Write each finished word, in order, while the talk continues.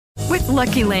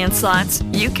Lucky Land Slots,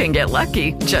 you can get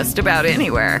lucky just about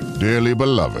anywhere. Dearly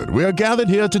beloved, we are gathered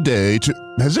here today to...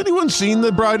 Has anyone seen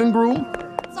the bride and groom?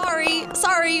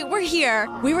 Sorry, we're here.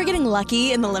 We were getting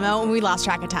lucky in the limo and we lost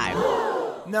track of time.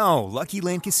 No, Lucky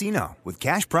Land Casino, with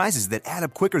cash prizes that add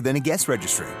up quicker than a guest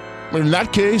registry. In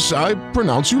that case, I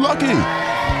pronounce you lucky.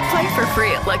 Play for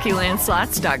free at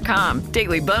LuckyLandSlots.com.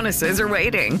 Daily bonuses are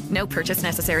waiting. No purchase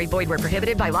necessary. Void where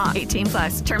prohibited by law. 18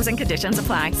 plus. Terms and conditions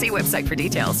apply. See website for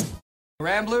details.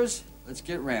 Ramblers, let's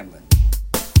get rambling.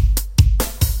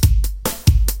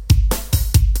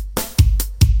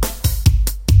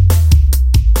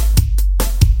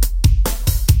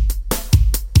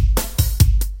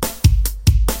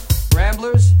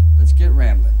 Ramblers, let's get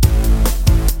rambling.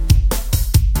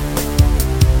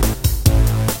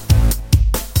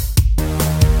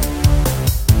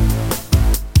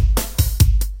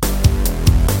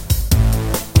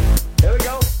 Here we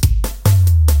go.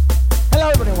 Hello,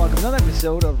 everybody. Welcome to another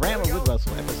episode of Ramble with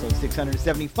Russel, episode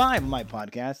 675 of my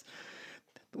podcast.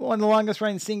 One of the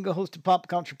longest-running single-hosted pop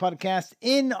culture podcast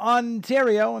in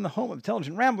Ontario and the home of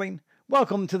intelligent rambling.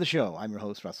 Welcome to the show. I'm your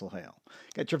host, Russell Hale.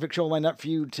 Got a terrific show lined up for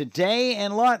you today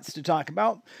and lots to talk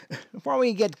about. Before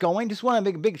we get going, just want to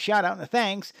make a big shout-out and a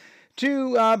thanks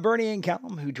to Bernie and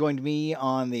Callum, who joined me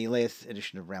on the latest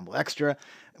edition of Ramble Extra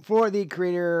for the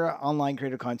Online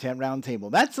Creator Content Roundtable.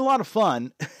 That's a lot of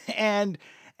fun, and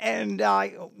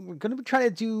we're going to try to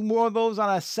do more of those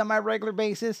on a semi-regular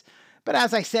basis. But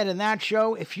as I said in that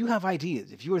show, if you have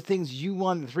ideas, if you have things you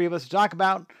want the three of us to talk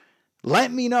about,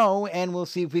 let me know, and we'll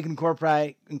see if we can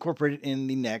incorporate it in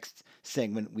the next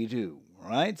segment we do.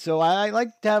 All right? So I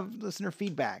like to have listener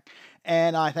feedback,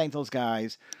 and I thank those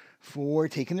guys for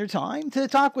taking their time to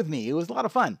talk with me. It was a lot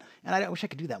of fun, and I wish I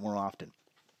could do that more often.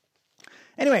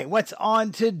 Anyway, what's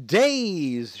on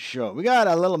today's show? We got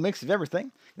a little mix of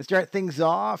everything. Let's start things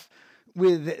off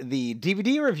with the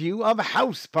DVD review of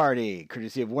House Party,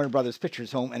 courtesy of Warner Brothers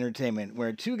Pictures Home Entertainment,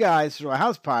 where two guys throw a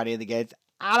house party that gets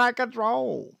out of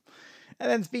control. And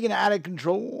then speaking of out of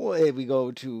control, we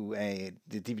go to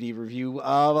the DVD review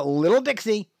of Little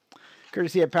Dixie,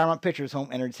 courtesy of Paramount Pictures Home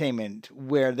Entertainment,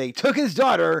 where they took his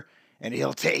daughter and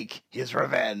he'll take his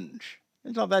revenge.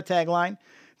 There's all that tagline.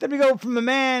 Then we go from a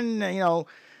man,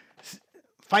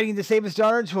 fighting to save his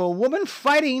daughter to a woman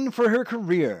fighting for her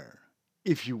career,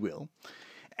 if you will.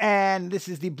 And this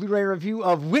is the Blu-ray review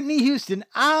of Whitney Houston,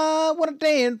 I Want to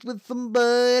Dance with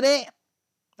Somebody.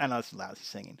 I know it's lousy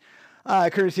singing.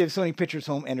 Courtesy of Sony Pictures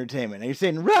Home Entertainment. And you're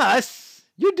saying, Russ,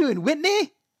 you're doing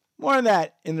Whitney? More on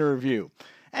that in the review.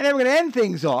 And then we're going to end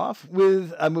things off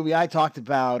with a movie I talked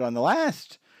about on the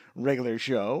last regular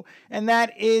show, and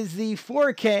that is the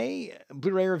 4K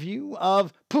Blu-ray review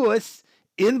of Puss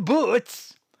in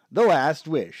Boots, The Last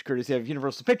Wish, courtesy of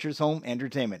Universal Pictures Home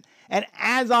Entertainment. And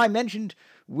as I mentioned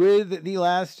with the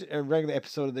last regular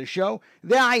episode of the show,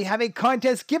 that I have a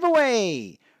contest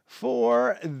giveaway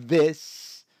for a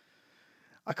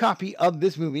copy of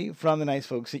this movie from the nice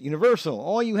folks at Universal.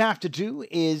 All you have to do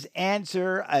is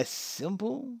answer a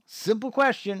simple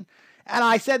question. And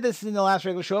I said this in the last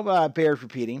regular show, but it bears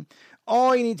repeating.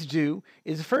 All you need to do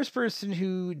is the first person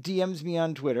who DMs me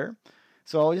on Twitter,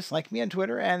 so just like me on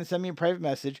Twitter and send me a private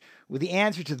message with the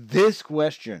answer to this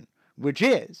question, which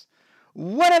is,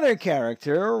 what other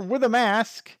character with a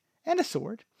mask and a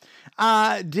sword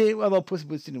although Puss in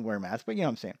Boots didn't wear a mask, but you know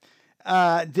what I'm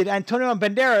saying, did Antonio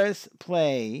Banderas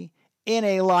play in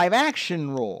a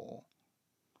live-action role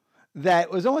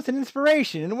that was almost an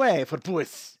inspiration, in a way, for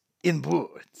Puss in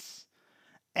Boots?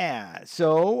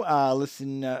 So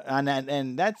listen,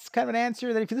 and that's kind of an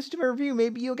answer that if you listen to my review,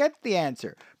 maybe you'll get the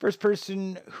answer. First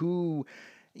person who,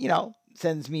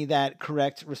 sends me that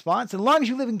correct response, as long as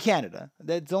you live in Canada,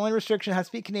 that's the only restriction, has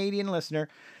to be a Canadian listener,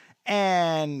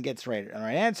 and gets the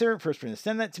right answer. First person to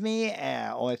send that to me,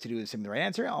 all I have to do is send me the right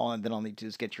answer. Then I'll need to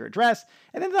just get your address,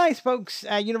 and then the nice folks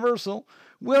at Universal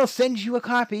will send you a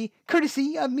copy,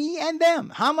 courtesy of me and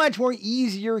them. How much more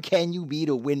easier can you be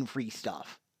to win free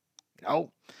stuff?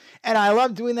 And I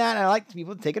love doing that, and I like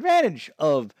people to take advantage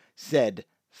of said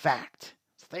fact.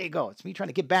 So there you go. It's me trying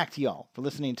to get back to y'all for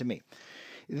listening to me.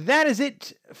 That is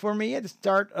it for me at the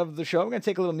start of the show. We're going to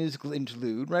take a little musical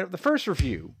interlude right up the first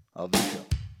review of the show.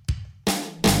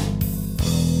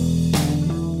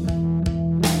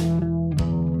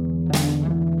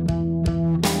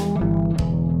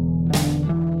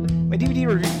 My DVD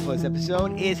review for this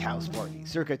episode is House Party,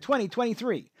 circa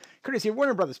 2023, courtesy of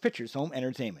Warner Brothers Pictures Home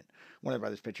Entertainment. Warner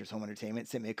Brothers Pictures Home Entertainment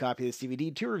sent me a copy of this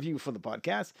DVD to review for the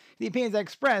podcast. The opinions I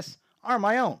express are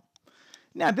my own.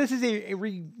 Now, this is a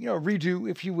redo,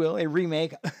 if you will, a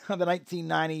remake of the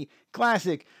 1990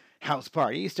 classic House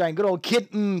Party, starring good old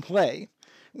Kid and Play,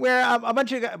 where a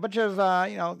bunch of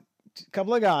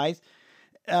couple of guys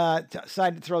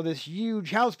decide to throw this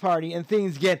huge house party and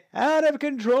things get out of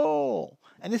control.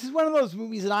 And this is one of those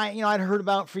movies that I'd heard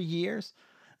about for years,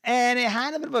 and it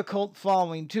had a bit of a cult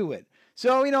following to it.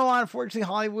 So, unfortunately,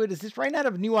 Hollywood is just running out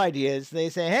of new ideas. They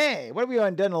say, hey, what have we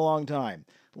done in a long time?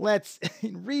 Let's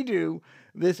redo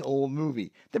this old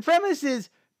movie. The premise is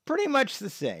pretty much the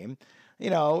same,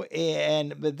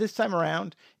 but this time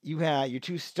around, you have your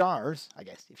two stars, I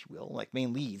guess, if you will, like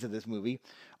main leads of this movie,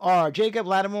 are Jacob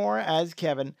Lattimore as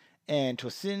Kevin and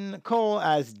Tosin Cole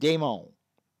as Damon.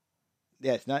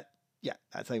 That's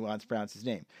how you want to pronounce his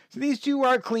name. So these two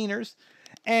are cleaners,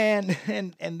 and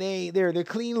they're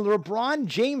cleaning LeBron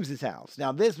James's house.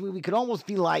 Now this movie could almost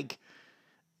be like,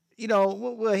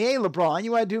 well, hey LeBron,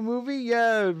 you want to do a movie?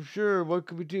 Yeah, sure. What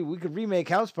could we do? We could remake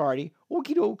House Party.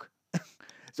 Okie doke.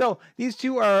 So these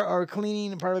two are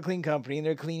cleaning, part of a clean company, and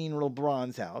they're cleaning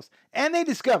LeBron's house, and they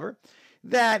discover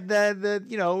that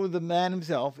the man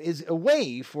himself is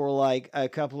away for like a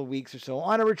couple of weeks or so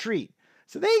on a retreat.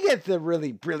 So they get the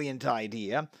really brilliant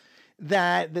idea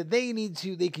that they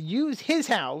can use his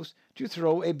house to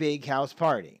throw a big house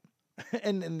party.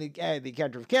 And the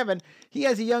character of Kevin, he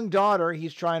has a young daughter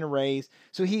he's trying to raise,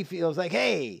 so he feels like,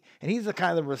 hey, and he's the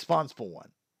kind of responsible one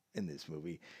in this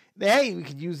movie. Hey, we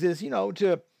could use this,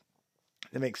 to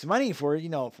make some money for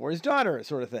his daughter,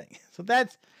 sort of thing. So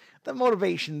that's the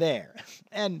motivation there.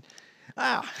 And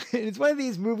it's one of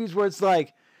these movies where it's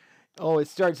like, oh, it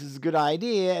starts as a good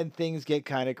idea and things get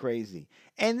kind of crazy.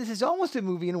 And this is almost a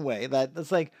movie in a way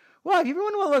that's like, well, if you ever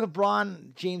wonder what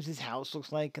LeBron James's house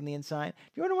looks like on the inside,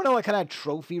 if you ever wonder what kind of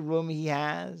trophy room he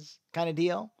has, kind of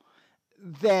deal,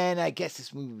 then I guess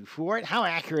this movie would be for it. How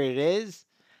accurate it is,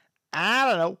 I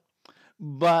don't know.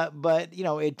 But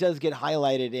it does get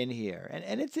highlighted in here.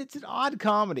 And it's an odd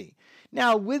comedy.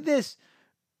 Now, with this,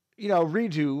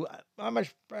 redo,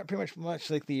 pretty much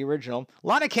like the original, a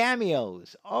lot of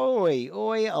cameos. A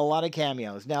lot of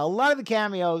cameos. Now, a lot of the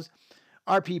cameos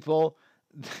are people,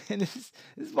 and this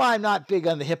is why I'm not big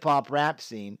on the hip-hop rap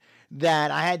scene, that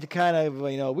I had to kind of,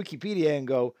 Wikipedia and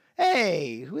go,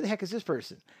 hey, who the heck is this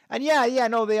person? And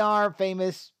no, they are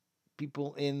famous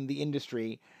people in the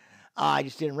industry. I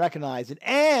just didn't recognize it.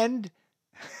 And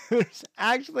there's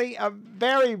actually a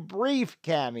very brief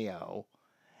cameo,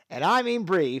 and I mean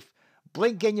brief,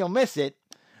 blink and you'll miss it,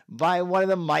 by one of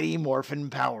the Mighty Morphin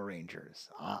Power Rangers.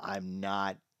 I'm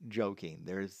not joking.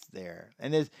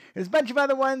 And there's a bunch of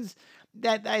other ones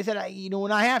that I said,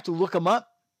 when I have to look them up,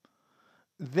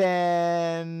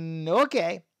 then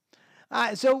okay.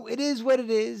 So it is what it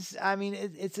is. I mean,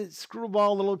 it's a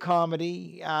screwball little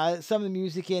comedy. Some of the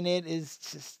music in it is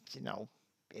just,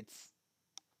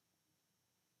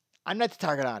 I'm not the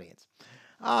target audience.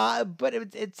 But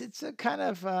it's a kind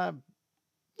of,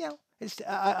 it's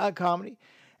a comedy.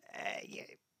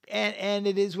 And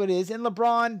it is what it is. And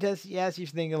LeBron does, yes, you're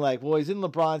thinking like, well, he's in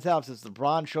LeBron's house. Does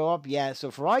LeBron show up? Yeah.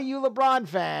 So for all you LeBron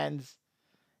fans,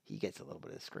 he gets a little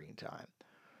bit of screen time.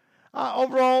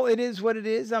 Overall, it is what it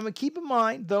is. I'm going to keep in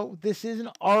mind, though, this is an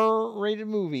R-rated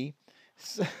movie.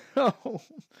 So,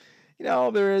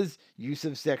 there is use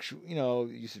of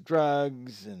use of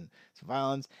drugs and some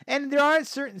violence. And there are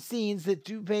certain scenes that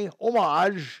do pay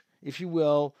homage, if you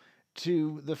will,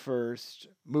 to the first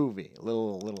movie.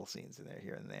 Little scenes in there,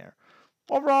 here and there.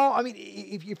 Overall, I mean,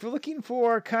 if you're looking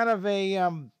for kind of a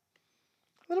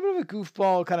little bit of a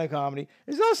goofball kind of comedy,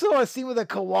 there's also a scene with a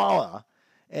koala.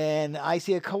 And I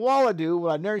see a koala do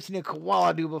what I've never seen a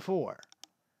koala do before.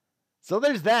 So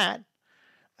there's that.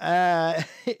 And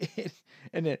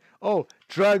then,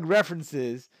 drug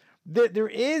references. There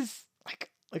is like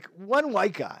one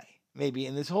white guy, maybe,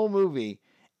 in this whole movie,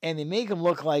 and they make him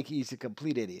look like he's a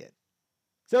complete idiot.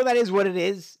 So that is what it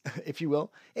is, if you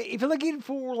will. If you're looking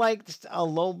for like just a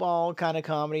lowball kind of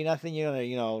comedy, nothing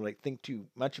think too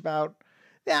much about,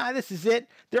 yeah, this is it.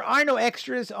 There are no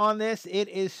extras on this. It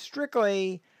is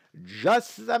strictly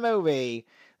just the movie.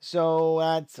 So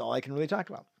that's all I can really talk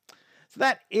about. So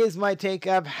that is my take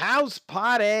of House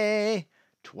Party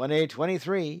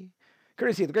 2023.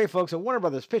 Courtesy of the great folks at Warner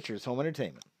Brothers Pictures Home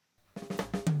Entertainment.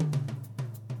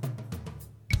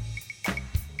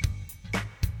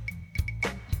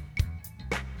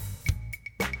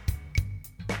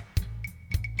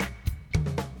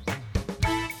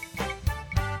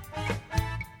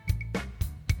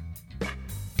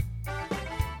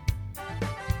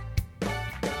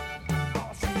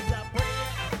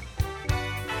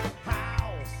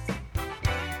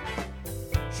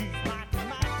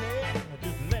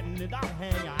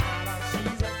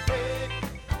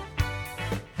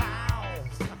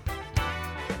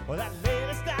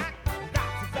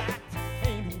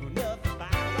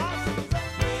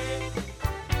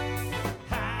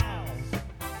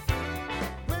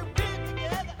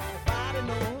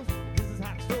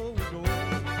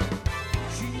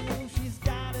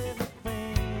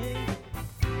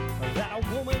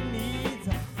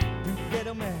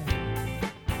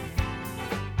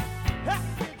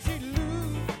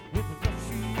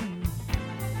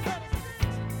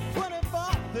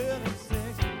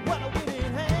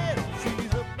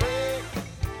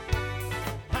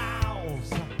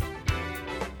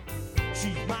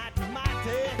 She's mighty,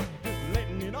 mighty, just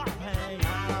letting it all hang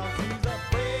out. She's a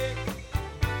brick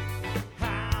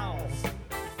house.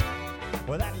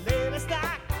 Well, that lady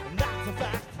stock, that's a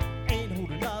fact, ain't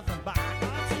holding nothing back.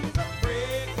 She's a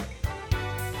brick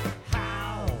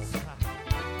house.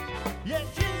 Yeah,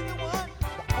 she's the one, the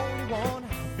only one,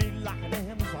 be like an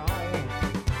Amazon.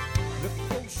 Look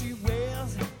how she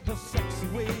wears, her sexy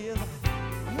ways.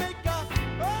 Make a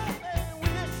man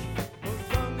wish for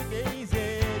younger days,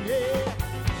 yeah, yeah.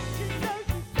 She knows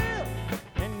you feel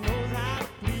and knows how to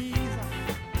please.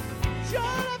 Sure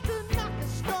enough to knock a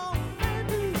strong man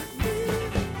to his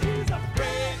knees. She's a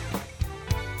brick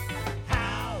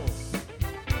house.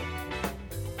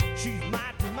 She's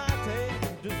mighty, mighty,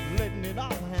 just letting it all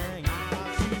hang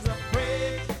out. She's a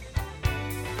brick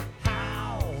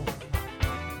house.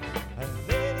 And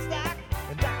lady stack,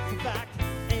 and that's a fact,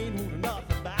 ain't holding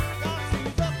nothing back. Oh,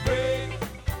 she's a brick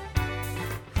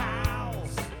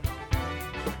house.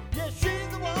 Yeah, she's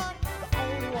the one, the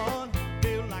only one,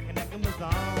 feel like an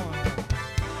Amazon.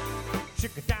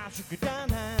 Shake it down,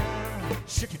 now.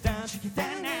 Shake it down, now.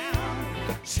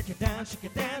 Shake it down, down. Shake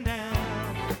it down,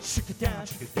 down. Shake it down,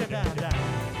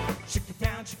 now. Shake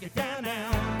it down,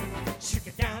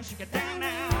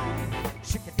 now.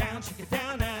 Shake it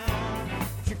down, now.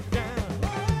 Shake it down.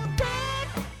 Oh, brick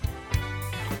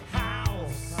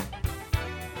house.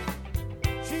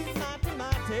 She's mighty,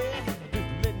 mighty, just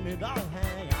letting it all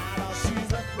hang out. Oh,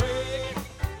 she's a brick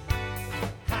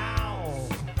house.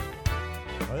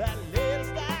 That little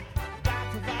stack,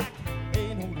 that's a fact,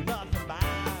 ain't holding nothing back.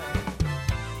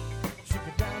 Shake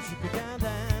it down, down. Shake it down,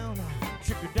 down.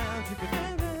 Shake it down,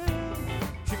 down.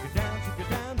 Shake it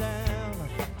down, down.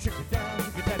 Shake it down,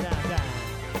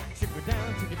 down.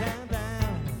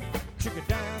 Shake it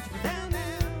down,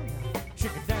 down. Shake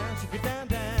it down,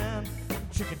 down.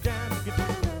 Shake it down, down.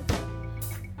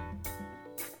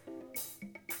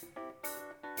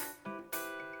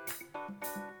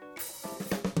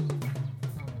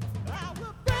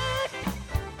 Our brick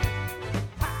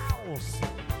house.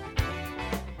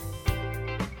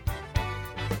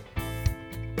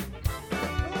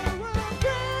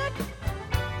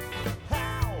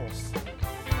 House.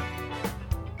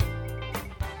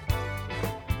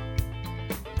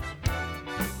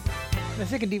 The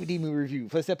second DVD movie review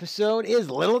for this episode is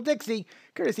Little Dixie,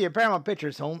 courtesy of Paramount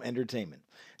Pictures Home Entertainment.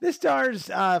 This stars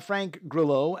Frank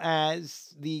Grillo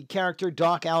as the character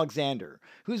Doc Alexander,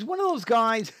 who's one of those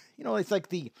guys, it's like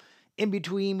the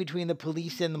in-between between the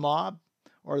police and the mob,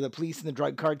 or the police and the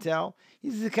drug cartel.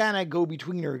 He's the kind of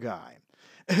go-betweener guy.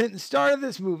 At the start of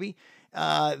this movie,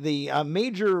 the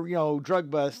major,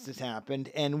 drug bust has happened,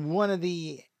 and one of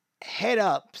the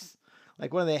head-ups,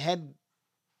 like one of the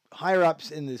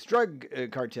higher-ups in this drug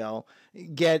cartel,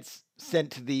 gets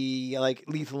sent to the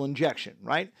lethal injection,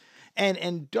 right?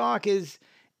 And Doc is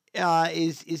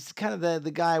kind of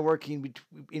the guy working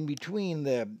in between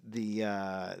the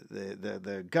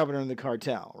governor and the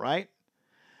cartel, right?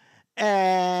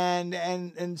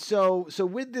 And so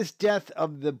with this death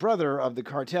of the brother of the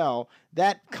cartel,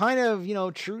 that kind of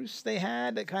truce they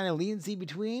had, that kind of leniency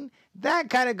between, that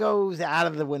kind of goes out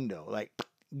of the window, like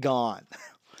gone.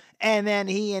 And then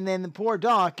the poor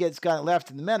Doc got left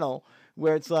in the middle,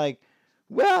 where it's like,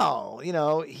 well,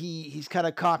 he's kind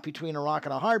of caught between a rock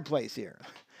and a hard place here.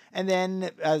 And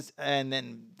then as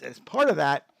part of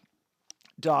that,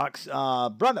 Doc's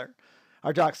daughter,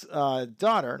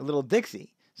 little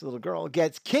Dixie, this little girl,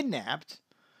 gets kidnapped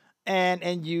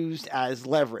and used as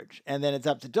leverage. And then it's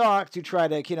up to Doc to try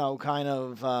to, kind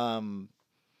of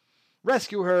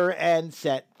rescue her and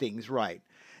set things right.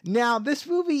 Now, this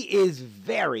movie is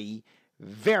very,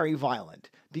 very violent,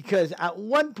 because at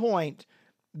one point,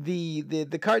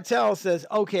 the cartel says,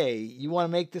 okay, you want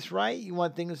to make this right? You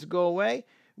want things to go away?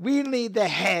 We need the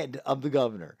head of the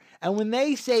governor. And when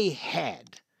they say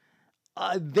head,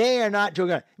 they are not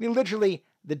joking. I mean, literally,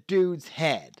 the dude's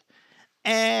head.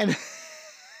 And,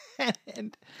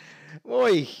 and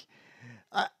boy,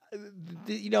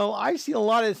 I've seen a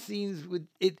lot of scenes with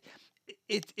it.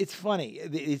 It's funny.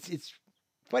 It's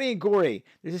funny and gory.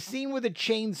 There's a scene with a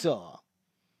chainsaw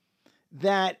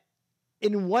that,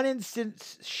 in one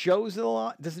instance, shows it a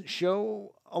lot, doesn't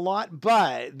show a lot,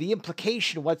 but the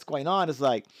implication of what's going on is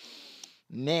like,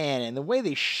 man, and the way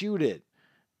they shoot it,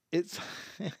 it's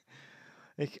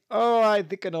like, oh, I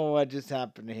think I know what just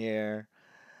happened here.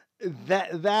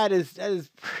 That is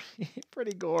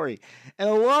pretty gory, and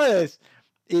a lot of this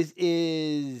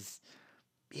is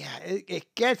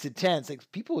it gets intense. Like,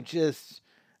 people just,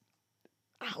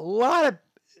 a lot of,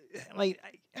 like,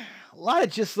 a lot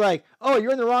of just like, oh,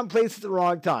 you're in the wrong place at the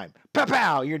wrong time. Pow,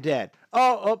 pow, you're dead.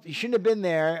 Oh, you shouldn't have been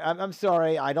there. I'm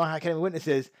sorry. I don't have any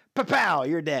witnesses. Pow, pow,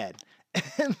 you're dead.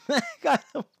 And that got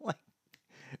like,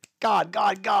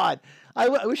 God. I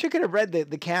wish I could have read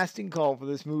the casting call for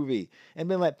this movie and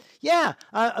been like, yeah,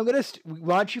 I'm going to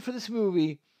want you for this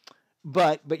movie,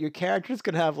 but your character's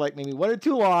going to have like maybe 1 or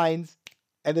 2 lines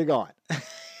and they're gone.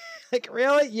 Like,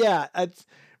 really? Yeah, that's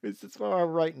why I'm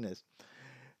writing this.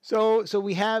 So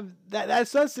we have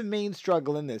that's the main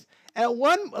struggle in this. And at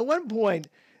one point,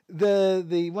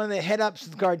 the one of the head ups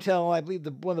of the cartel, I believe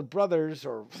one of the brothers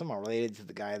or somehow related to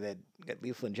the guy that got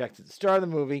lethal injected at the start of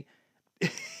the movie,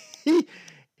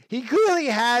 he clearly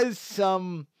has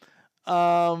some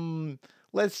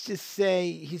let's just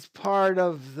say he's part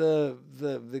of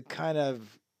the kind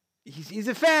of he's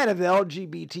a fan of the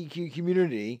LGBTQ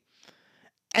community.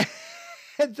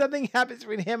 And something happens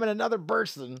between him and another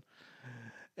person.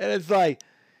 And it's like,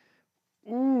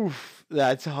 oof,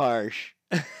 that's harsh.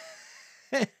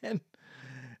 And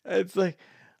it's like,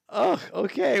 oh,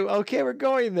 okay, we're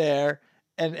going there.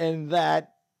 And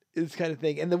that is kind of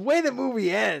thing. And the way the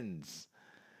movie ends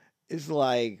is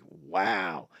like,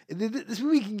 wow. This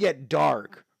movie can get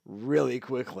dark really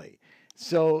quickly.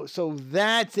 So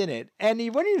that's in it. And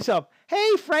you wonder to yourself,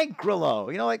 hey, Frank Grillo,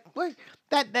 like, what?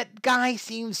 That guy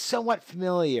seems somewhat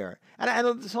familiar. And I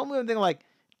know this whole movie, I'm thinking like,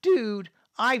 dude,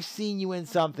 I've seen you in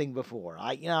something before.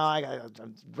 I'm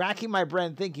racking my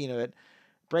brain thinking of it.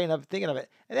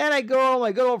 And then I go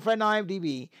my good old friend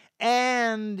IMDb,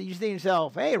 and you think to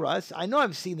yourself, hey, Russ, I know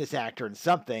I've seen this actor in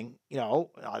something,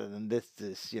 other than this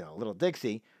Little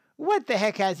Dixie. What the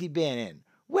heck has he been in?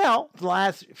 Well, the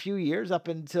last few years, up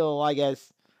until, I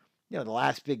guess, the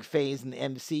last big phase in the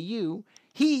MCU,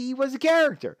 he was a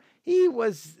character. He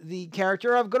was the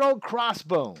character of good old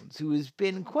Crossbones, who has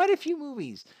been in quite a few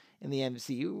movies in the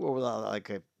MCU over like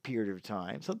a period of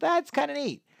time. So that's kind of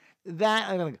neat.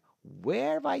 I'm going to go,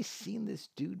 where have I seen this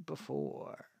dude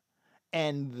before?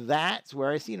 And that's where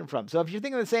I've seen him from. So if you're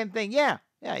thinking the same thing, yeah,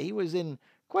 he was in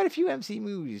quite a few MCU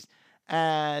movies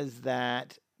as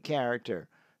that character.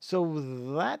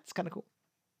 So that's kind of cool.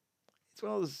 It's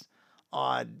one of those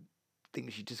odd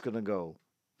things you're just going to go,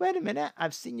 wait a minute,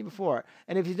 I've seen you before.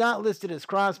 And if he's not listed as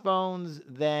Crossbones,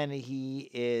 then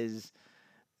he is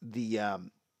the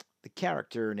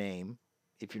character name.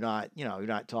 If you're not, you're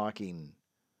not talking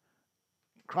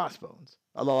Crossbones.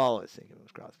 Although I always think it was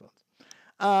Crossbones.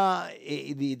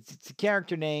 It's the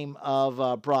character name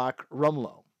of Brock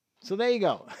Rumlow. So there you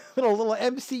go. little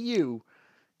MCU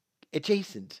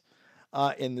adjacent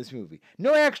in this movie.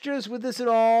 No extras with this at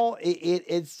all.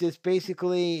 It's just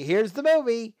basically, here's the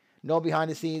movie. No behind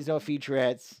the scenes, no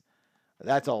featurettes.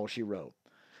 That's all she wrote.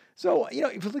 So,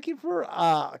 if you're looking for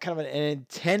kind of an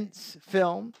intense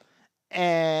film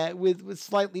and with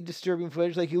slightly disturbing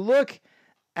footage, like you look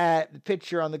at the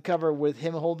picture on the cover with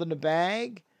him holding a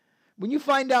bag, when you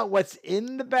find out what's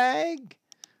in the bag,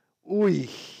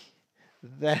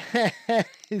 that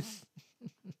is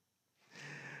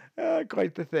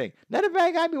quite the thing. Not a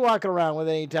bag I'd be walking around with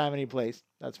any time, any place.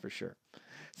 That's for sure.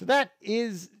 So that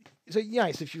is... So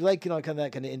if you like, kind of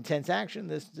that kind of intense action,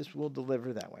 this will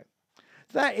deliver that way.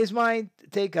 So that is my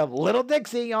take of Little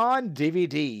Dixie on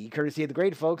DVD, courtesy of the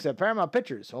great folks at Paramount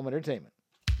Pictures Home Entertainment.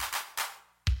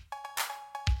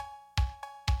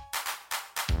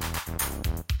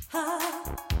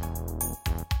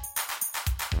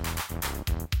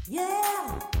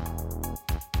 Yeah.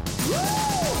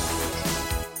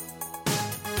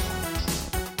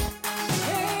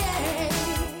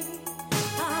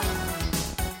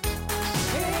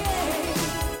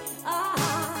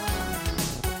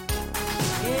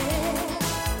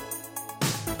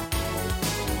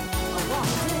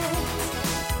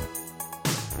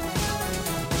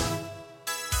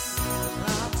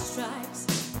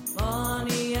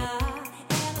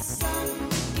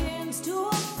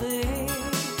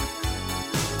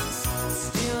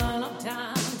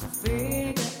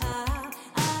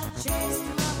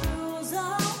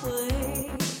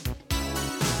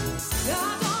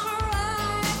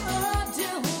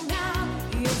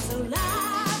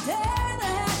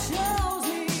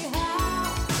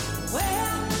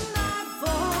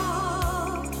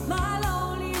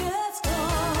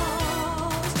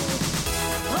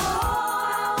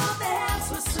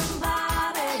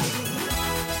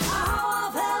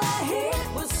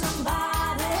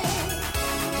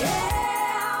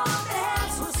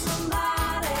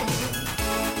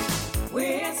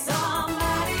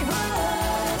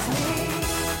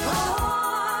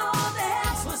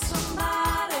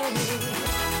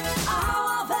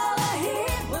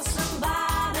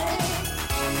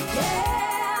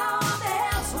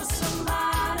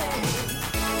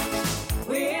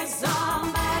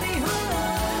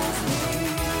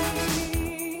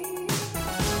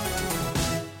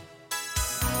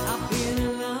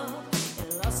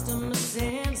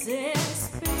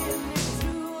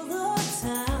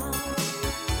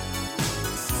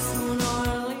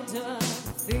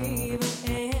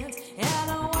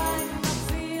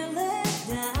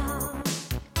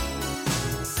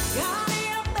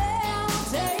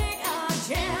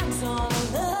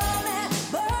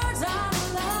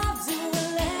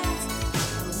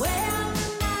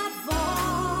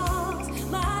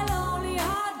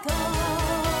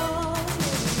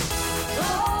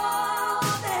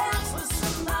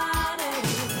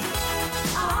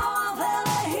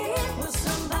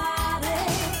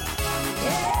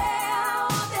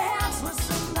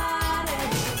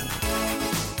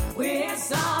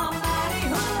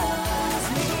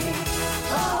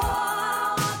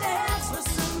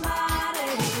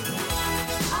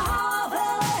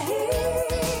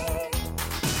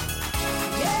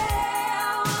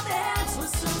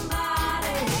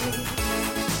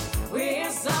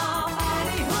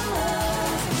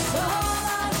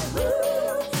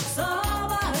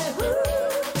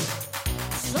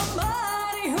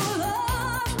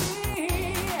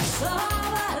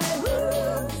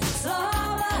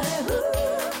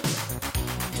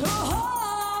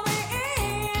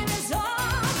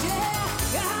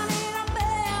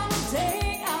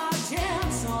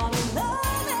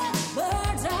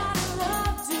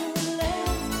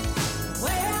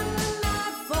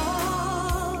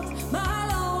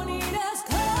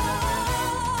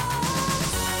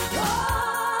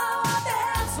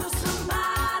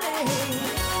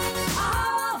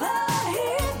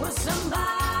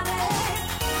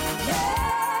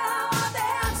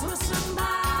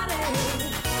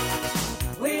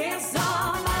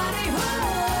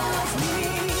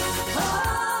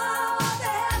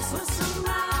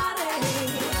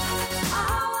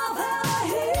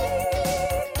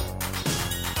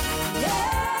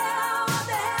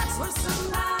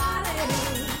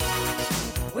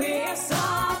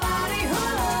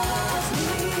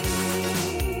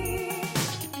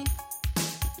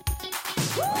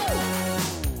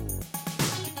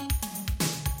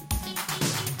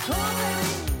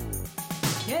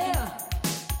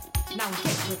 Now get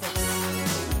with it.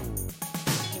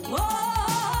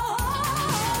 Whoa,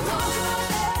 don't you wanna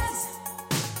dance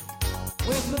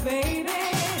with my baby?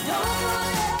 Don't you wanna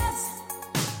dance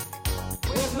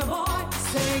with my boy?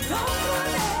 Say, don't you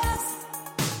wanna dance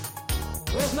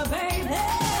with my baby?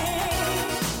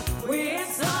 With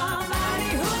somebody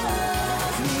who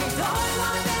loves me. Don't you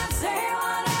wanna dance? Say you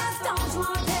wanna dance. Don't you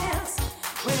wanna dance?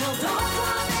 Well, don't you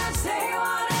wanna dance? Say you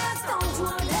wanna dance. Don't you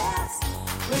wanna dance?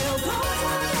 Well, don't you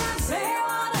wanna dance? Say you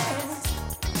wanna dance.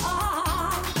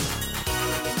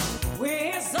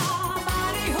 With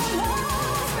somebody who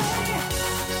loves me.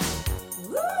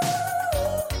 Woo!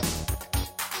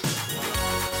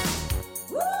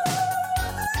 Woo!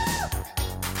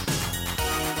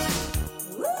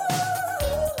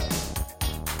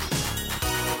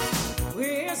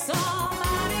 With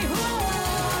somebody who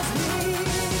loves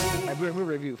me. My movie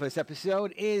review for this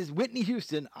episode is Whitney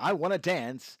Houston, I Wanna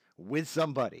Dance with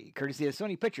Somebody, courtesy of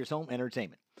Sony Pictures Home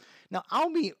Entertainment. Now,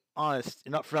 I'll be honest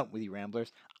and upfront with you,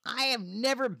 Ramblers. I have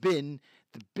never been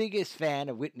the biggest fan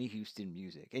of Whitney Houston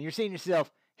music. And you're saying to yourself,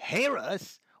 hey,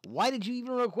 Russ, why did you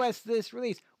even request this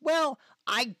release? Well,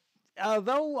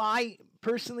 although I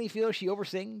personally feel she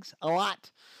oversings a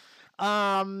lot,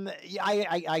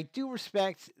 I do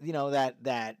respect,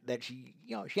 that she,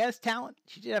 she has talent.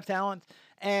 She did have talent,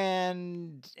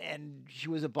 and she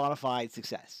was a bona fide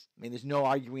success. I mean, there's no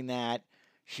arguing that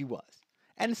she was.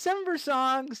 And some of her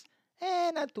songs,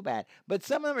 not too bad. But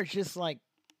some of them are just like,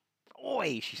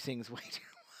 boy, she sings way too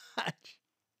much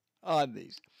on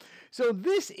these. So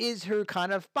this is her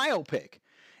kind of biopic.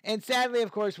 And sadly,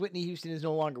 of course, Whitney Houston is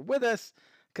no longer with us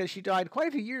because she died quite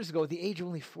a few years ago at the age of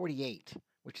only 48.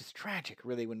 Which is tragic,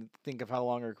 really, when you think of how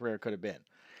long her career could have been.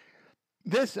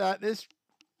 This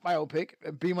biopic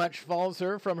pretty much follows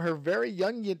her from her very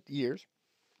young years,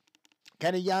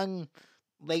 kind of young,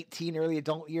 late teen, early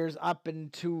adult years, up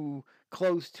into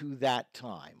close to that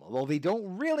time. Although they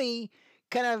don't really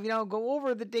kind of, go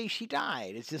over the day she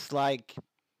died. It's just like,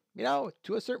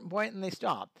 to a certain point, and they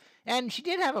stop. And she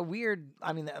did have a weird,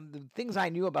 the things I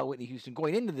knew about Whitney Houston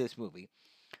going into this movie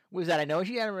was that I know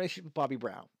she had a relationship with Bobby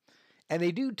Brown. And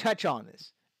they do touch on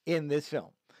this in this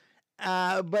film.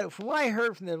 But from what I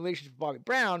heard from the relationship with Bobby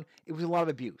Brown, it was a lot of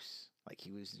abuse. Like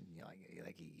he was, he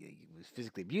was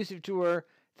physically abusive to her,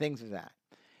 things of that.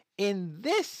 In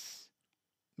this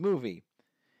movie,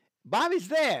 Bobby's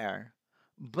there,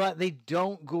 but they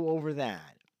don't go over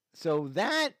that. So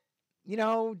that, they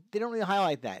don't really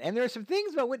highlight that. And there are some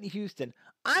things about Whitney Houston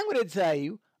I'm going to tell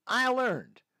you I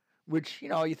learned. Which,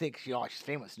 you think, she's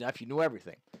famous enough, you know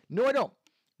everything. No, I don't.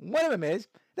 One of them is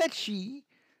that she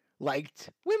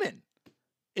liked women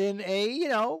in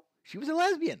she was a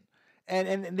lesbian.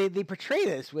 And they portray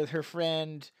this with her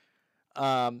friend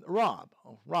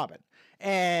Robin.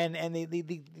 And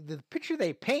the picture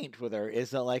they paint with her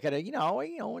is like at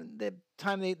the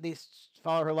time they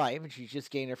follow her life and she's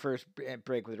just getting her first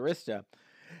break with Arista.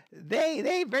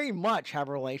 They very much have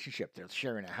a relationship. They're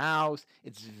sharing a house.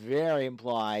 It's very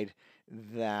implied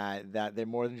that they're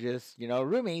more than just,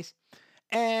 roomies.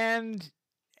 And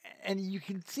you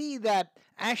can see that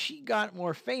as she got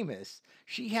more famous,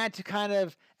 she had to kind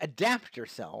of adapt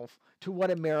herself to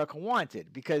what America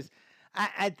wanted. Because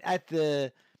at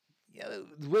the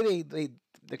way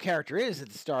the character is at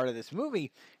the start of this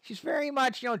movie, she's very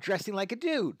much dressing like a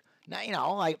dude, not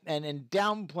and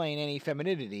downplaying any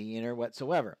femininity in her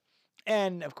whatsoever.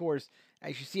 And of course,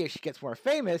 as you see, as she gets more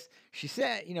famous, she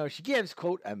said, she gives,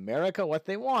 quote, America what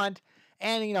they want.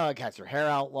 And, cuts her hair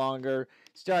out longer,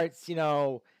 starts,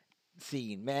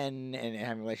 seeing men and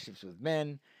having relationships with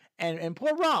men. And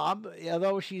poor Rob,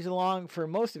 although she's along for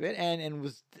most of it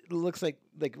and looks like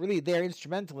really there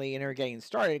instrumentally in her getting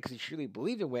started because she really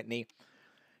believed in Whitney,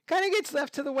 kind of gets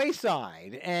left to the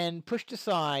wayside and pushed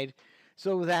aside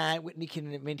so that Whitney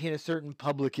can maintain a certain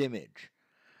public image.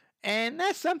 And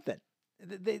that's something.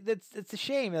 It's a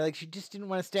shame. Like, she just didn't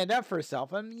want to stand up for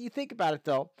herself. You think about it,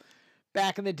 though.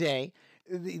 Back in the day,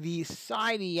 the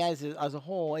society as a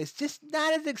whole is just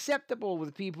not as acceptable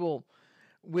with people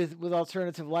with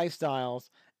alternative lifestyles,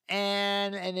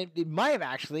 and it might have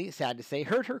actually, sad to say,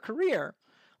 hurt her career,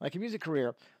 like a music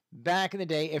career, back in the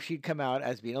day if she'd come out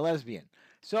as being a lesbian.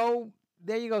 So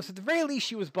there you go. So at the very least,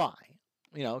 she was bi,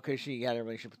 because she had a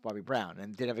relationship with Bobby Brown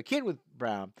and did have a kid with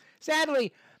Brown.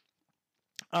 Sadly,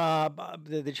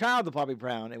 the child of Bobby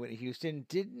Brown and Whitney Houston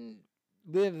didn't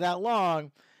live that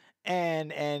long. And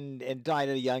died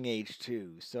at a young age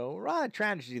too. So a lot of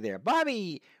tragedy there.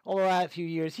 Bobby, over the last few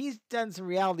years, he's done some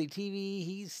reality TV.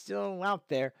 He's still out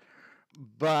there,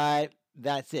 but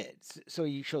that's it. So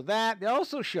you show that. They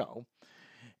also show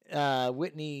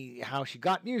Whitney how she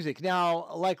got music. Now,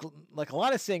 like a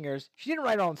lot of singers, she didn't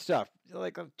write her own stuff.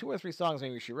 Like 2 or 3 songs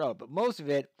maybe she wrote, but most of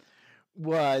it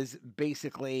was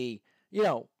basically,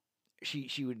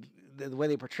 she would, the way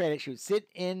they portrayed it, she would sit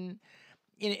in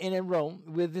a room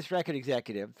with this record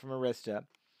executive from Arista.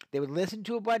 They would listen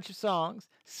to a bunch of songs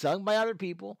sung by other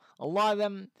people. A lot of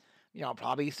them,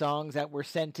 probably songs that were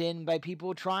sent in by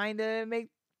people trying to make,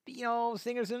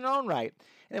 singers in their own right.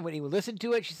 And then when he would listen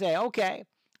to it, she'd say, okay,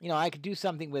 I could do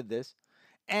something with this.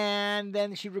 And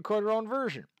then she'd record her own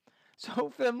version.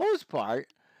 So for the most part,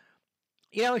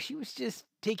 she was just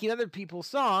taking other people's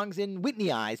songs and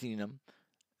Whitneyizing them.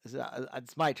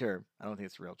 It's my term. I don't think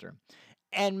it's a real term.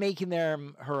 And making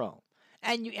them her own.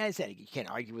 And as I said, you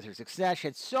can't argue with her success. She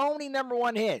had so many number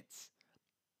 1 hits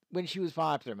when she was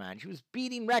popular, man. She was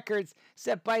beating records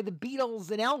set by the Beatles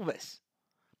and Elvis.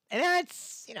 And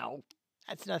that's,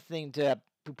 that's nothing to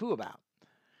poo-poo about.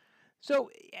 So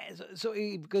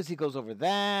because he goes over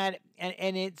that,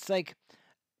 and it's like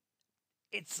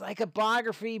a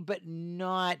biography, but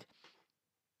not,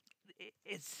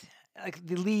 it's like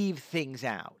they leave things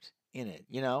out in it,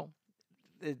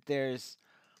 There's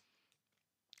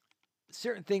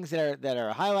certain things that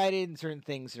are highlighted and certain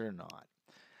things that are not.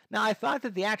 Now, I thought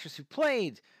that the actress who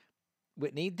played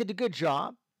Whitney did a good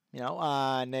job,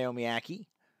 Naomi Ackie,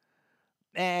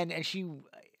 and she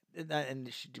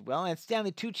did well. And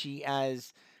Stanley Tucci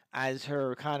as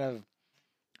her kind of,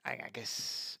 I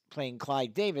guess, playing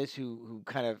Clyde Davis, who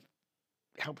kind of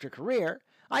helped her career,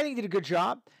 I think did a good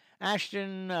job.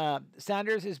 Ashton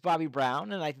Sanders is Bobby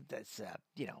Brown, and I think that's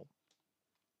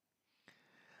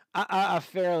a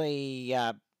fairly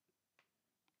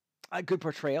a good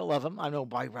portrayal of him. I'm no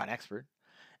Bobby Brown expert.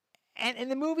 And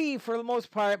the movie, for the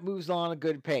most part, moves on a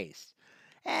good pace.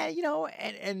 And,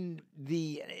 and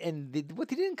what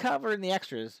they didn't cover in the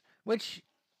extras, which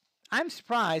I'm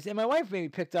surprised, and my wife maybe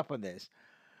picked up on this,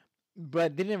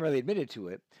 but they didn't really admit it to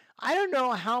it. I don't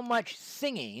know how much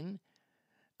singing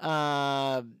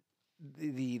the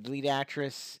lead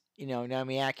actress,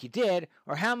 Naomi Ackie did,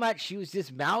 or how much she was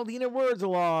just mouthing her words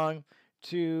along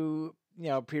to,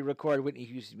 pre-record Whitney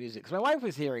Houston music. Because my wife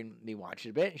was hearing me watch it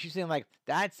a bit, and she's saying, like,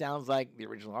 that sounds like the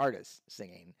original artist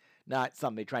singing, not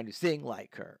somebody trying to sing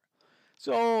like her.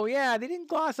 So, yeah, they didn't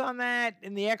gloss on that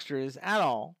in the extras at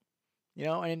all,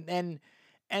 and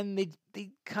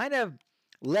they kind of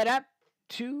led up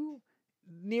to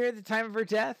near the time of her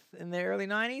death in the early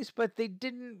 90s, but they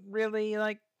didn't really,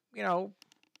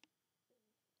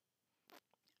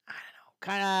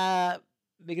 kind of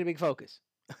make it a big focus,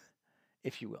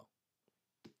 if you will.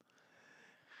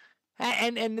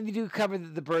 And they do cover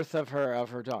the birth of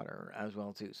her daughter as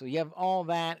well too. So you have all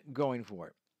that going for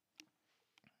it.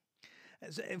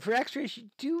 So for extras,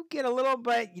 you do get a little,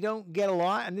 but you don't get a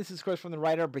lot. And this is, of course, from the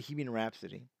writer of Bohemian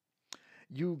Rhapsody.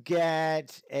 You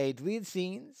get deleted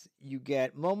scenes. You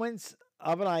get moments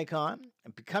of an icon,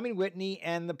 Becoming Whitney,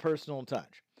 and the personal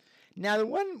touch. Now, the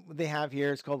one they have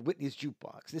here is called Whitney's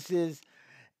Jukebox. This is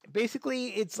basically,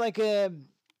 it's like they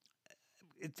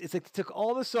took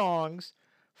all the songs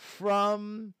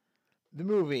from the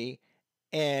movie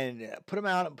and put them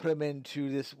out and put them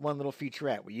into this one little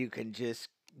featurette where you can just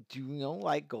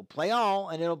go play all,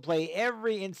 and it'll play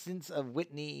every instance of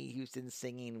Whitney Houston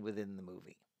singing within the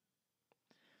movie.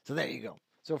 So there you go.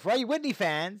 So for all you Whitney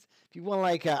fans, if you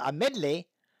want a medley,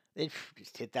 then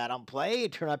just hit that on play,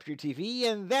 turn up your TV,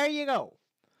 and there you go.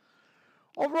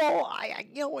 Overall,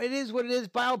 it is what it is.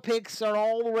 Biopics are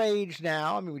all the rage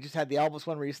now. I mean, we just had the Elvis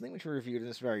one recently, which we reviewed in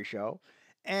this very show,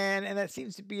 and that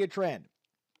seems to be a trend.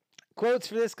 Quotes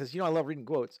for this, because I love reading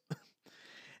quotes.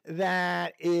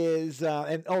 That is,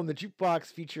 the Jukebox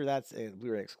feature, that's a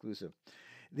Blu-ray exclusive.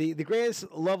 The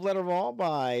Greatest Love Letter of All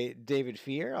by David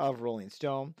Fear of Rolling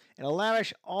Stone, and a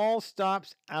lavish all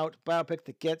stops out biopic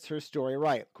that gets her story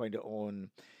right, according to Owen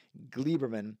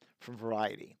Gleiberman from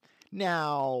Variety.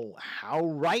 Now, how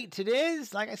right it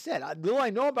is, like I said, little I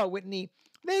know about Whitney,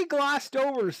 they glossed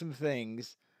over some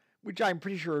things, which I'm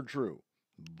pretty sure are true.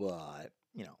 But,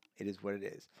 it is what it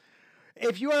is.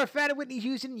 If you are a fan of Whitney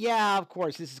Houston, yeah, of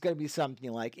course, this is going to be something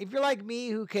you like. If you're like me,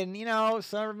 who can,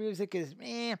 some of her music is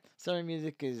some of her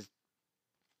music is,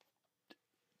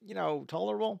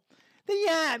 tolerable, then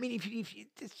yeah, I mean, if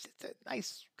it's a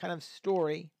nice kind of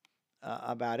story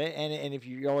about it, and if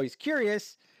you're always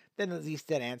curious, then at least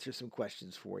that answers some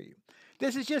questions for you.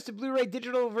 This is just a Blu-ray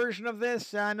digital version of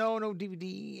this, no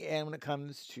DVD, and when it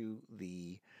comes to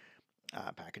the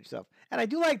package stuff. And I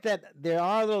do like that there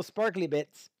are little sparkly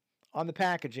bits on the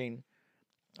packaging,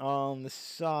 on the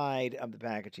side of the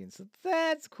packaging. So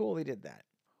that's cool they did that.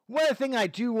 One thing I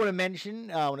do want to mention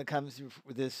when it comes to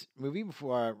this movie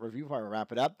before I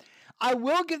wrap it up, I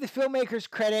will give the filmmakers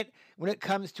credit when it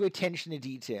comes to attention to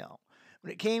detail.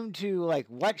 When it came to like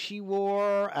what she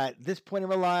wore at this point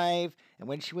in her life, and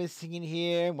when she was singing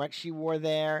here, and what she wore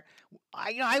there,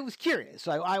 I was curious.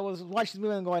 So I was watching this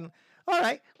movie and going, all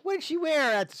right, what did she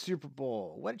wear at the Super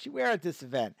Bowl? What did she wear at this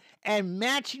event? And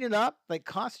matching it up, like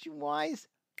costume-wise,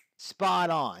 spot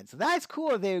on. So that's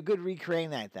cool if they were good recreating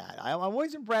that. I'm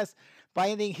always impressed by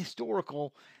anything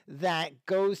historical that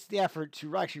goes to the effort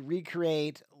to actually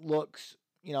recreate looks,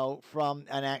 from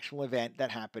an actual event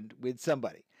that happened with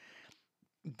somebody,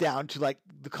 down to like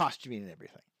the costuming and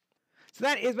everything. So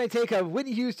that is my take of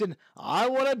Whitney Houston, I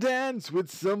Wanna Dance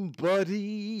with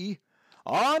Somebody,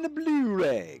 on the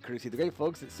Blu-ray, courtesy of the great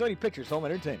folks at Sony Pictures Home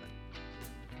Entertainment.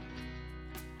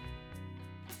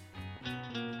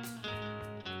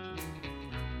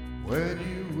 When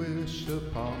you wish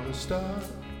upon a star,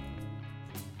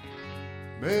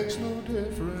 makes no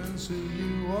difference who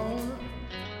you are.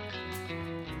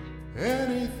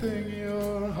 Anything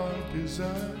your heart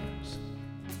desires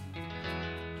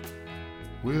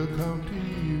will come to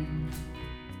you.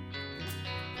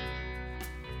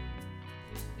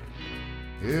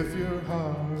 If your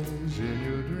heart is in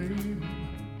your dream,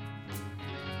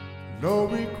 no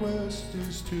request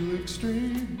is too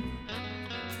extreme.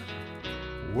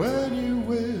 When you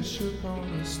wish upon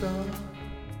a star,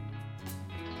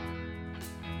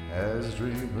 as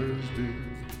dreamers do,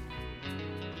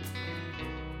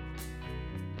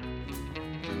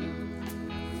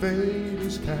 fate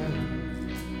is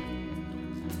kind.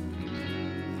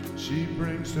 She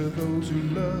brings to those who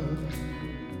love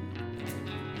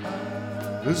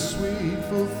the sweet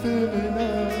fulfilling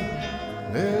of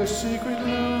their secret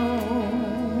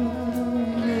longing.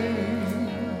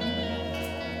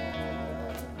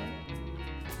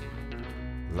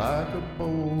 Like a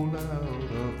bolt out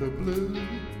of the blue,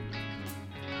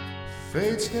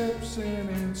 fate steps in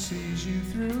and sees you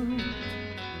through.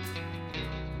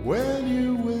 When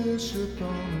you wish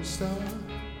upon a star,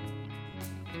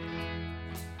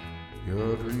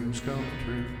 your dreams come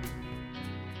true.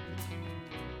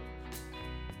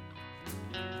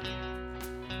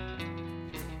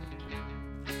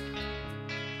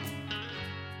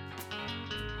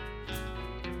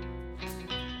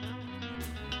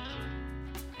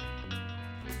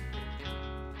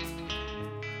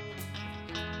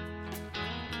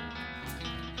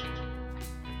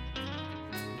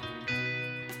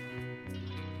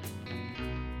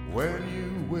 When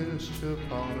you wish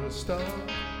upon a star,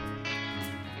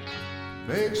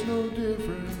 makes no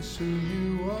difference who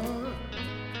you are.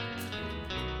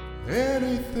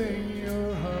 Anything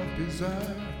your heart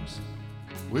desires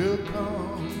will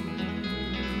come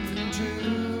to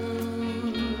you.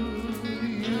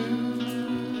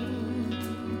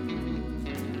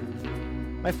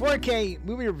 My 4K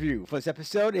movie review for this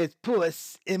episode is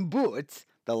Puss in Boots,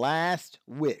 The Last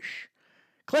Wish.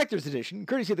 Collector's Edition,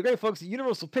 courtesy of the great folks at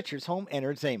Universal Pictures Home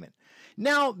Entertainment.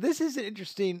 Now, this is an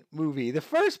interesting movie. The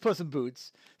first Puss in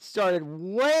Boots started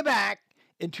way back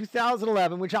in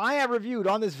 2011, which I have reviewed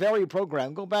on this very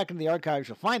program. Go back in the archives,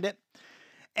 you'll find it.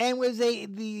 And was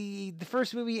the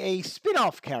first movie a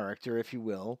spin-off character, if you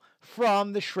will,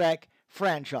 from the Shrek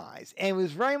franchise. And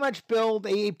was very much billed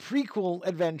a prequel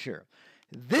adventure.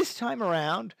 This time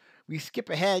around, we skip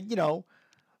ahead,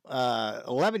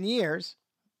 11 years,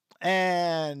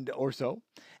 or so,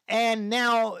 and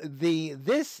now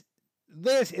this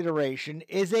iteration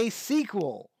is a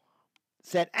sequel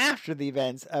set after the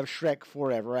events of Shrek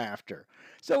Forever After.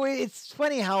 So it's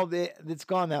funny how it's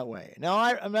gone that way. Now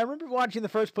I remember watching the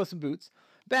first Puss in Boots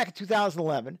back in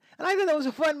 2011, and I thought that was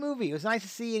a fun movie. It was nice to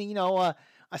see a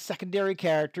secondary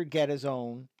character get his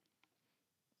own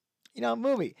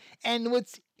movie. And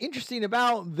what's interesting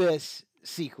about this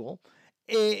sequel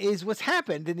is what's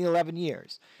happened in the 11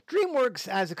 years. DreamWorks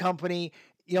as a company,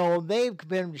 they've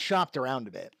been shopped around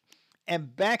a bit.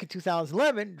 And back in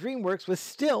 2011, DreamWorks was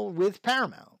still with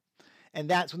Paramount. And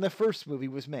that's when the first movie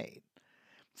was made.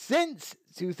 Since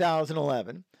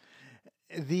 2011,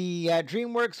 the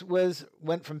DreamWorks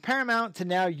went from Paramount to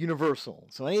now Universal.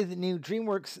 So any of the new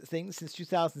DreamWorks things since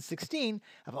 2016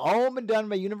 have all been done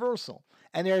by Universal.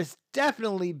 And there's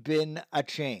definitely been a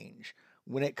change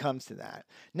when it comes to that.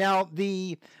 Now,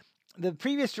 the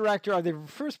previous director of the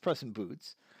first Puss in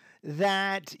Boots,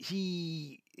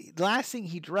 the last thing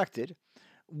he directed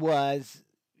was,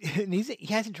 and he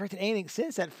hasn't directed anything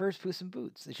since that first Puss in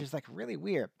Boots. It's just like really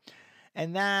weird.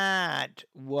 And that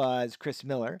was Chris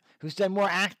Miller, who's done more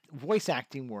voice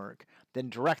acting work than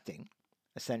directing,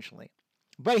 essentially.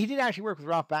 But he did actually work with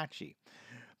Ralph Bakshi.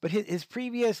 But his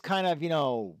previous kind of,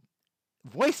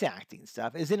 voice acting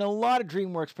stuff is in a lot of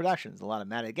DreamWorks productions. A lot of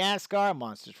Madagascar,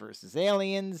 Monsters vs.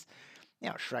 Aliens,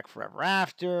 Shrek Forever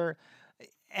After.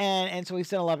 And so he's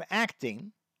done a lot of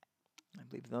acting, I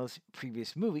believe, in those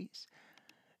previous movies.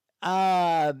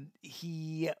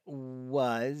 He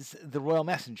was the Royal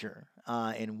Messenger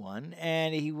in one,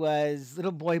 and he was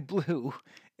Little Boy Blue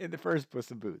in the first Puss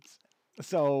in Boots.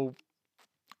 So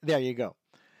there you go.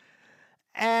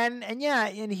 And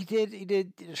he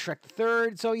did Shrek the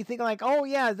Third. So you think like, oh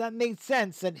yeah, that makes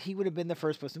sense that he would have been the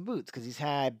first Puss in Boots because he's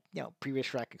had previous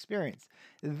Shrek experience.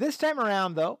 This time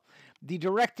around, though, the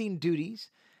directing duties,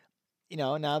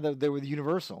 now that they were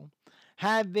Universal,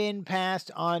 have been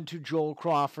passed on to Joel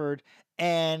Crawford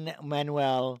and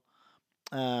Genuel,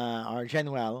 I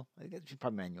guess it's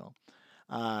probably Manuel,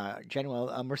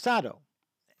 Genuel Mercado.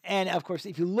 And of course,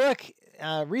 if you look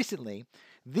recently,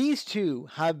 these two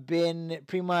have been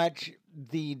pretty much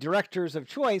the directors of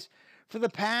choice for the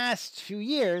past few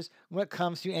years when it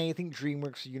comes to anything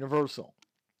DreamWorks or Universal.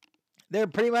 They're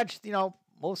pretty much,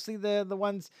 mostly the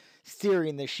ones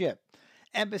steering the ship.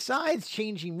 And besides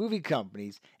changing movie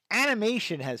companies,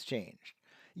 animation has changed.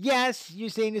 Yes, you're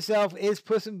saying to yourself, is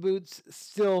Puss in Boots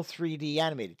still 3D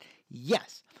animated?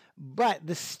 Yes, but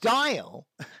the style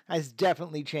has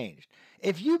definitely changed.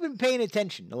 If you've been paying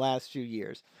attention the last few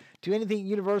years to anything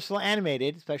Universal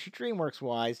animated, especially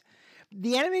DreamWorks-wise,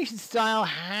 the animation style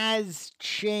has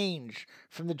changed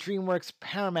from the DreamWorks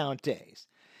Paramount days.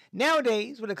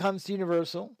 Nowadays, when it comes to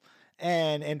Universal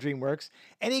and DreamWorks,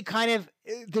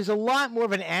 there's a lot more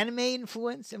of an anime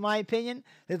influence, in my opinion.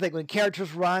 There's like when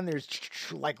characters run, there's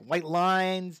like white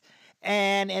lines,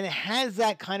 and it has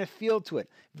that kind of feel to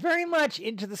it. Very much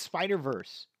into the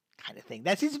Spider-Verse kind of thing.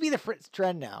 That seems to be the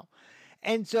trend now.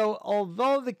 And so,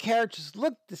 although the characters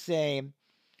look the same,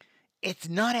 it's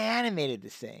not animated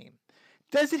the same.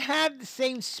 Does it have the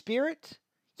same spirit?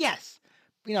 Yes.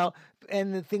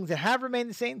 And the things that have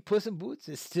remained the same, Puss in Boots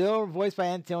is still voiced by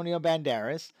Antonio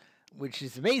Banderas, which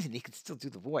is amazing. He can still do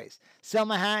the voice.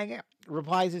 Selma Hayek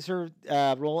reprises her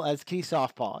role as Kitty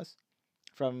Softpaws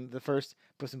from the first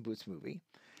Puss in Boots movie.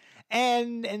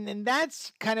 And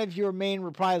that's kind of your main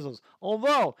reprisals.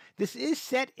 Although, this is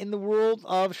set in the world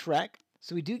of Shrek,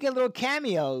 so we do get little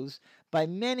cameos by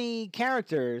many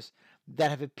characters that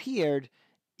have appeared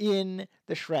in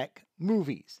the Shrek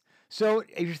movies. So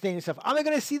if you're thinking to yourself, am I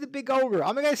going to see the big ogre?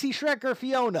 Am I going to see Shrek or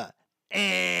Fiona?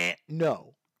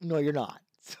 No, you're not.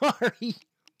 Sorry.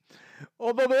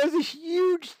 Although there's a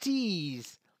huge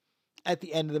tease at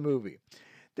the end of the movie.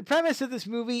 The premise of this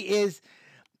movie is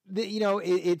that,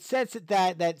 it sets it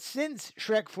that since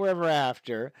Shrek Forever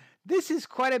After, this is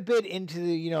quite a bit into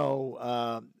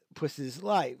the, Puss's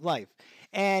life.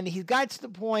 And he's got to the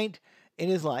point in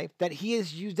his life that he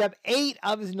has used up 8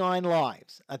 of his 9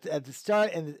 lives at the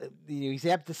start, and he's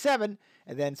up to 7,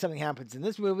 and then something happens in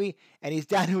this movie, and he's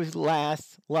down to his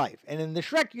last life. And in the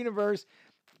Shrek universe,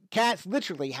 cats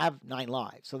literally have 9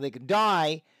 lives, so they can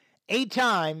die 8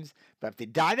 times, but if they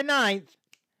die the 9th,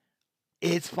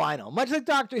 it's final. Much like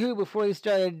Doctor Who before he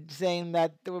started saying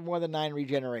that there were more than 9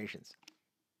 regenerations.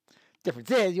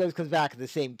 Difference is, he always comes back as the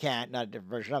same cat, not a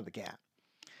different version of the cat.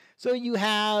 So you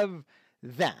have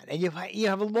that, and you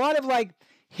have a lot of like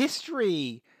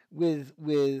history with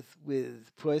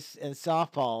Puss and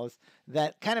Softpaws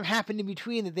that kind of happen in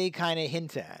between that they kind of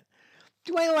hint at.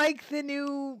 Do I like the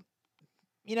new,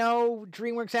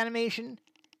 DreamWorks animation?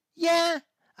 Yeah,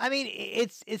 I mean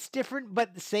it's different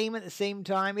but the same at the same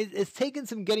time. It's taken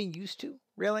some getting used to,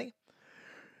 really.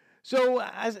 So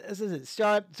as it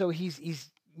start, so he's he's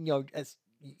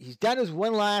done his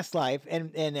one last life,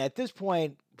 and at this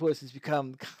point, Puss has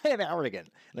become kind of arrogant.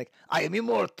 Like, I am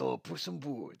immortal, Puss in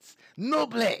Boots. No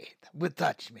blade will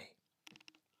touch me.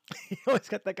 He always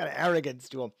got that kind of arrogance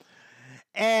to him.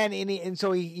 And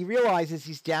so he realizes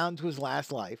he's down to his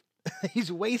last life.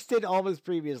 He's wasted all of his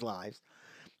previous lives.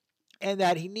 And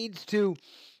that he needs to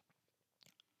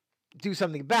do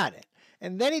something about it.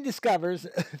 And then he discovers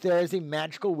there is a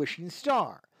magical wishing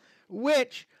star,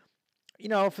 which,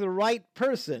 for the right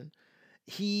person,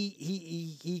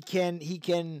 he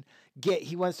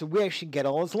wants to wish and get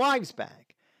all his lives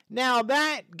back. Now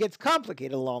that gets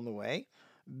complicated along the way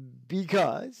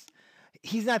because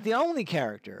he's not the only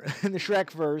character in the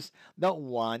Shrekverse that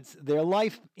wants their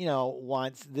life,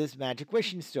 wants this magic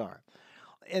wishing star.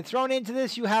 And thrown into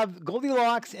this, you have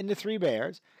Goldilocks and the Three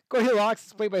Bears. Goldilocks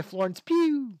is played by Florence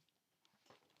Pugh.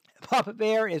 Papa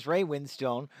Bear is Ray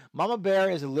Winstone. Mama Bear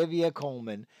is Olivia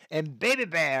Colman. And Baby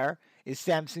Bear is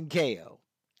Samson Kayo.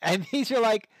 And these are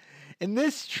like, in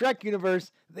this Shrek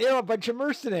universe, they're a bunch of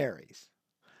mercenaries,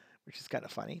 which is kind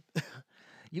of funny.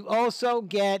 You also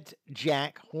get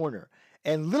Jack Horner.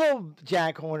 And little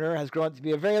Jack Horner has grown up to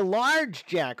be a very large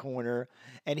Jack Horner,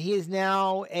 and he is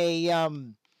now a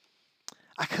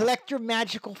collector of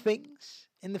magical things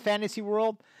in the fantasy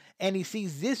world. And he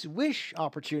sees this wish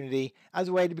opportunity as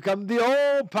a way to become the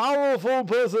all-powerful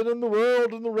person in the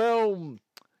world, in the realm,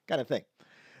 kind of thing.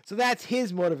 So that's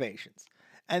his motivations.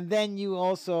 And then you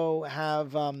also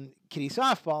have Kitty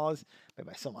Softballs, played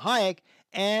by Selma Hayek,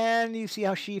 and you see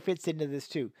how she fits into this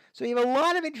too. So you have a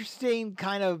lot of interesting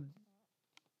kind of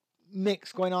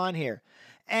mix going on here.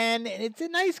 And it's a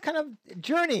nice kind of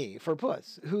journey for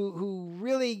Puss, who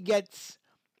really gets,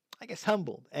 I guess,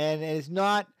 humbled and is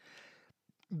not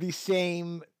the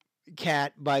same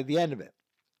cat by the end of it.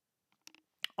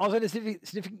 Also, a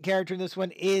significant character in this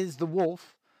one is the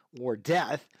wolf, or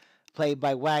Death, played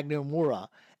by Wagner Moura.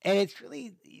 And it's one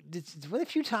of the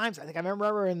few times, I think I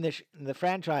remember in the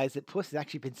franchise, that Puss has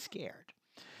actually been scared.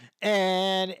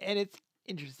 And it's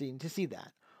interesting to see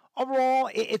that. Overall,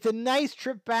 it's a nice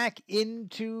trip back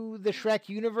into the Shrek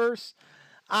universe.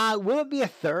 Will it be a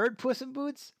third Puss in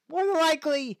Boots? More than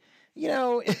likely,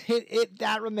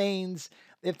 that remains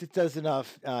if it does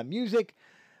enough music,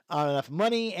 enough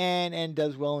money, and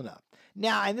does well enough.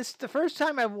 Now, and this is the first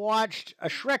time I've watched a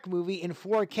Shrek movie in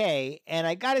 4K, and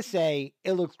I gotta say,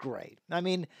 it looks great. I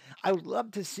mean, I'd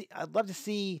love to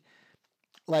see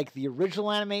like the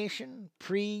original animation,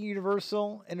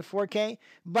 pre-Universal in 4K,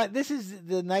 but this is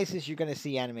the nicest you're gonna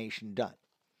see animation done.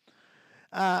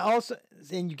 Also,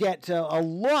 and you get a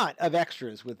lot of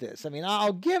extras with this. I mean,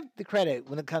 I'll give the credit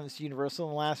when it comes to Universal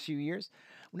in the last few years.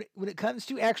 When it comes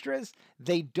to extras,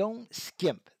 they don't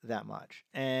skimp that much.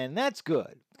 And that's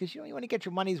good, because you want to get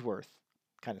your money's worth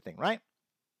kind of thing, right?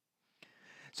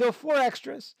 So for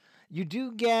extras, you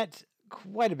do get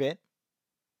quite a bit.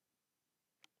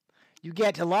 You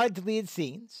get a lot of deleted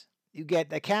scenes. You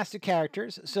get a cast of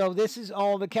characters. So this is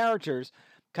all the characters,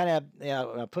 kind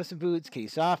of Puss in Boots, Kitty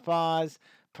Softpaws,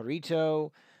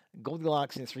 Perito,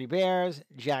 Goldilocks and the Three Bears,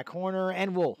 Jack Horner,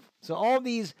 and Wolf. So all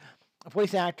these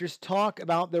voice actors talk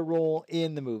about their role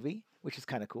in the movie, which is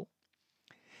kind of cool.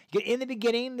 In the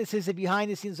beginning, this is a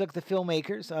behind-the-scenes look at the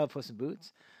filmmakers of Puss in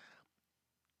Boots.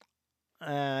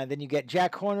 Then you get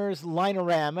Jack Horner's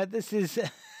Linorama. This is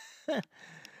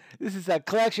this is a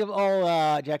collection of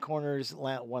all Jack Horner's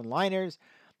one-liners.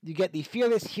 You get the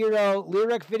Fearless Hero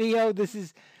lyric video. This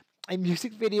is a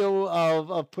music video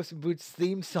of Puss in Boots'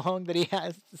 theme song that he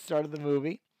has at the start of the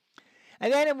movie.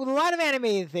 And then with a lot of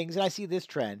animated things, and I see this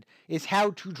trend, is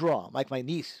how to draw. Like my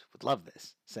niece would love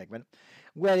this segment,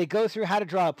 where they go through how to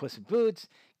draw Puss in Boots,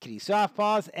 Kitty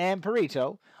Softpaws, and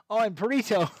Perito. Oh, and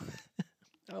Perito,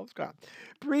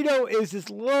 Perito is this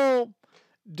little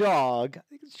dog, I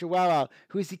think it's Chihuahua,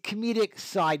 who's the comedic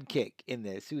sidekick in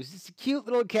this, who's just a cute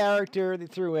little character they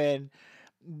threw in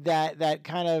that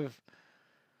kind of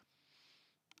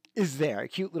is there, a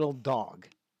cute little dog.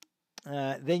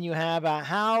 Then you have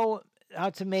how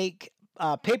to make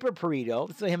paper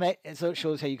Perito. So it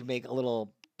shows how you can make a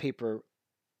little paper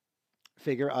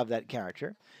figure of that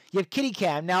character. You have Kitty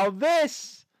Cam. Now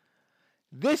this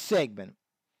segment,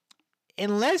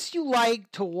 unless you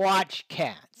like to watch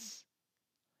cats,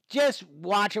 just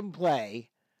watch them play,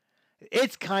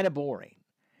 it's kind of boring.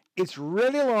 It's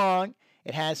really long.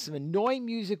 It has some annoying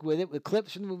music with it, with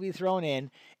clips from the movie thrown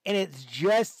in, and it's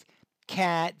just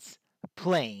cats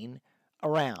playing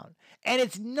around. And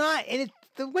it's not, and it's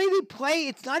the way they play,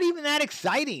 it's not even that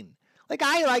exciting. Like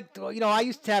I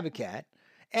used to have a cat,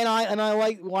 and I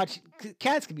like watching,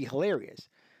 cats can be hilarious.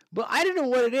 But I don't know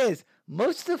what it is.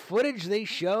 Most of the footage they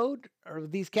showed, or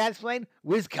these cats playing,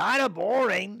 was kind of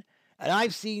boring. And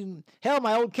I've seen, hell,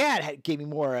 my old cat gave me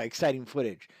more exciting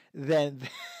footage than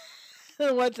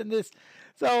what's in this.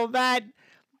 So that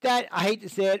I hate to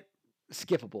say it,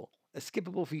 skippable. A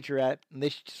skippable featurette, and they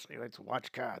should just let's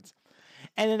watch cats.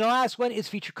 And then the last one is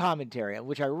feature commentary,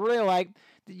 which I really like,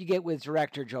 that you get with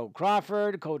director Joe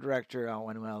Crawford, co-director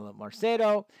Manuel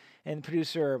Marcedo, and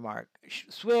producer Mark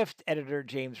Swift, editor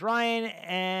James Ryan,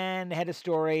 and head of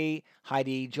story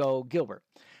Heidi Joe Gilbert.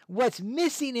 What's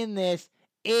missing in this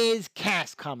is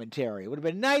cast commentary. It would have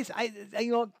been nice.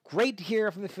 Great to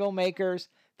hear from the filmmakers.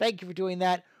 Thank you for doing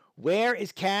that. Where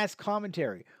is cast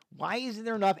commentary? Why isn't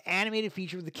there enough animated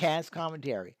feature with the cast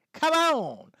commentary? Come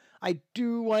on! I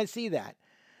do want to see that.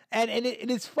 And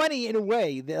it's funny in a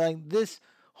way that like this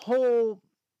whole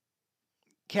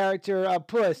character of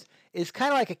Puss is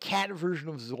kind of like a cat version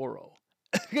of Zorro.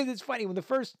 Because it's funny,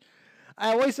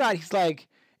 I always thought he's like,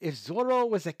 if Zorro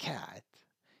was a cat,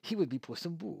 he would be Puss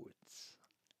in Boots.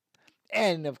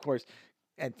 And of course,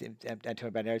 Antonio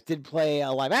Banderas did play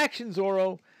a live action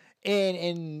Zorro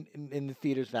in the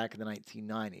theaters back in the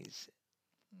 1990s.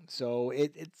 So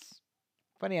it's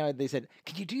Funny how they said,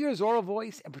 "Can you do your Zorro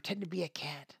voice and pretend to be a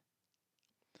cat?"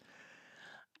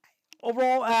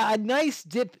 Overall, a nice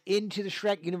dip into the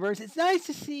Shrek universe. It's nice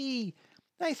to see,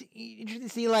 interesting to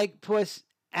see like Puss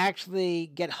actually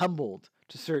get humbled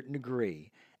to a certain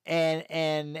degree,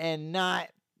 and not.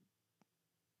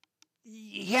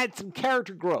 He had some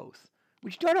character growth,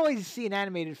 which you don't always see in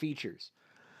animated features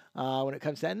when it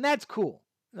comes to that, and that's cool.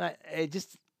 It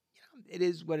just, it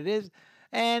is what it is,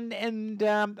 and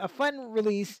a fun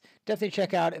release. Definitely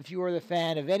check out if you are the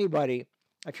fan of anybody.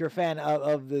 If you're a fan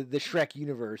of the Shrek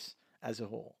universe as a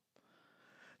whole.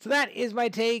 So that is my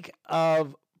take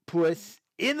of Puss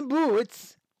in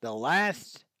Boots, The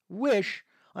Last Wish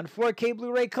on 4K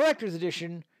Blu-ray Collector's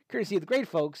Edition, courtesy of the great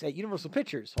folks at Universal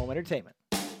Pictures Home Entertainment.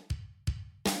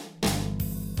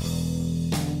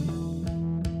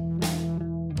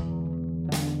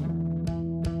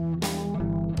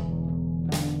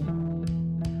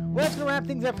 Well, that's going to wrap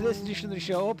things up for this edition of the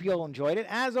show. Hope you all enjoyed it.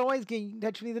 As always, get in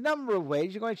touch with me the number of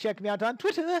ways. You're going to check me out on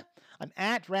Twitter. I'm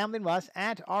at Ramblin' Russ,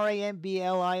 at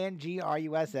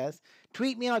RamblingRuss.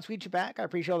 Tweet me and I'll tweet you back. I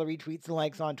appreciate all the retweets and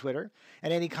likes on Twitter.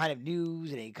 And any kind of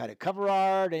news, any kind of cover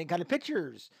art, any kind of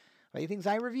pictures, any things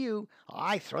I review,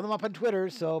 I throw them up on Twitter,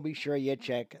 so be sure you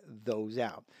check those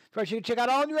out. First, you can check out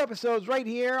all new episodes right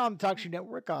here on the Talkshoe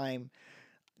Network. I'm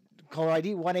caller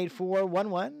ID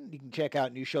 18411. You can check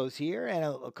out new shows here and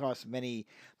across many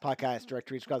podcast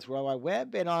directories across the World Wide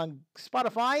Web and on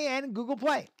Spotify and Google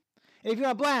Play. And if you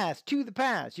want to blast to the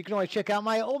past, you can always check out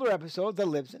my older episodes at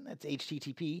Libsyn. That's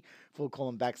http://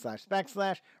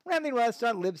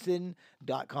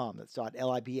 ramblingruss.libsyn.com. That's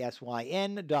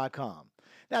 .libsyn.com.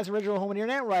 That's original home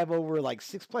internet where I have over like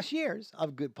 6+ years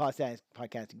of good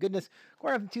podcasting goodness.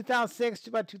 Going from 2006 to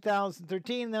about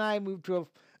 2013, and then I moved to a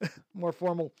more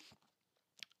formally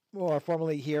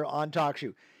here on Talkshoe.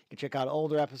 You can check out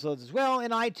older episodes as well in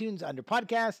iTunes under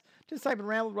podcasts. Just type in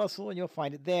Ramble Russell and you'll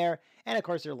find it there. And of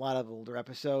course, there are a lot of older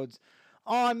episodes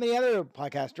on many other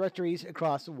podcast directories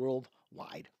across the World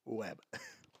Wide Web.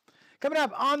 Coming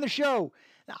up on the show,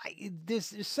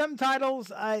 there's some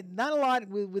titles, not a lot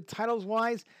with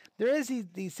titles-wise. There is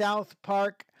the South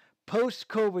Park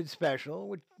post-COVID special,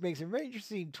 which makes a very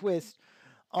interesting twist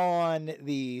on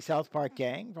the South Park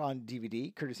gang on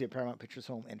DVD, courtesy of Paramount Pictures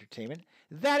Home Entertainment.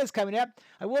 That is coming up.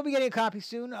 I will be getting a copy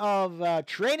soon of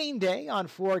Training Day on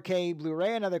 4K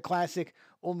Blu-ray, another classic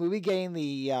old movie, getting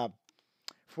the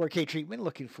 4K treatment.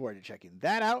 Looking forward to checking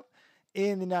that out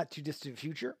in the not-too-distant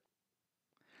future.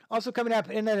 Also coming up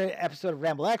in another episode of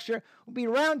Ramble Extra will be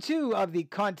round 2 of the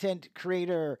Content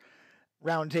Creator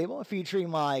Roundtable,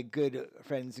 featuring my good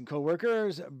friends and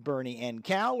co-workers, Bernie and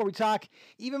Cal, where we talk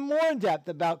even more in depth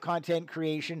about content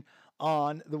creation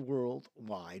on the World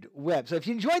Wide Web. So if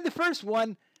you enjoyed the first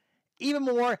one, even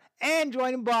more, and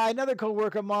joined by another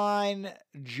co-worker of mine,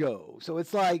 Joe. So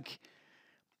it's like,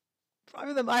 I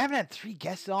haven't had 3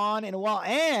 guests on in a while,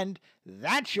 and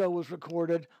that show was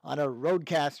recorded on a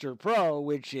Rodecaster Pro,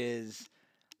 which is,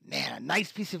 man, a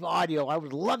nice piece of audio I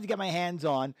would love to get my hands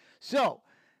on. So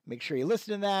make sure you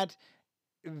listen to that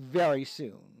very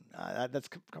soon. That's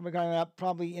coming up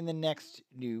probably in the next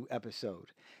new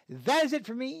episode. That is it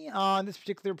for me on this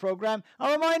particular program.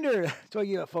 A reminder to all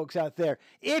you folks out there,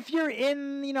 if you're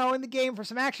in the game for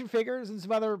some action figures and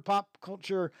some other pop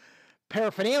culture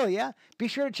paraphernalia, be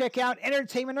sure to check out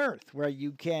Entertainment Earth, where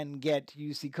you can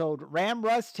use the code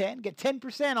RAMRUS10, get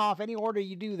 10% off any order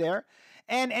you do there,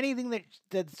 and anything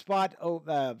that spot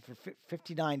for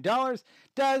 $59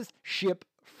 does ship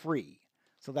free.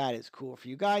 So that is cool for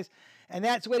you guys. And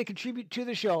that's a way to contribute to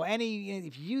the show. If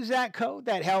you use that code,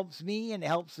 that helps me and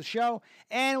helps the show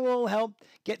and will help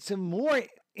get some more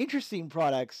interesting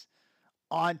products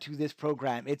onto this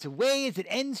program. It's a ways, it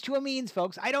ends to a means,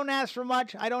 folks. I don't ask for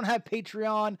much. I don't have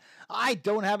Patreon. I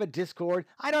don't have a Discord.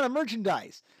 I don't have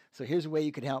merchandise. So here's a way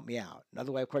you can help me out.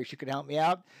 Another way, of course, you can help me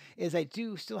out is I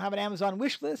do still have an Amazon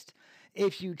wish list.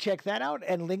 If you check that out,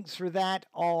 and links for that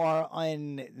are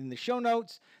in the show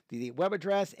notes, the web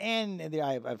address, and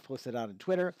I've posted out on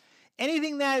Twitter.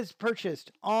 Anything that is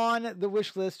purchased on the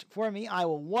wish list for me, I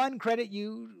will, credit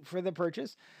you for the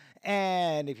purchase.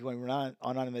 And if you want to run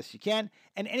anonymous, you can.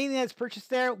 And anything that's purchased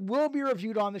there will be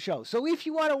reviewed on the show. So if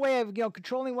you want a way of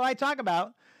controlling what I talk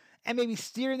about and maybe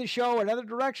steering the show in another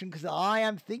direction, because I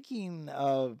am thinking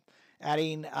of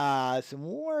adding some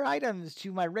more items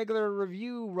to my regular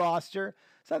review roster,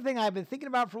 something I've been thinking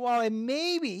about for a while, and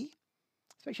maybe,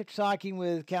 especially after talking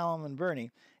with Callum and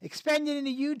Bernie, expanding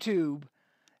into YouTube.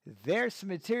 There's some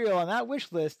material on that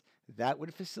wish list that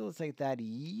would facilitate that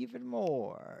even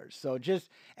more. So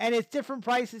and it's different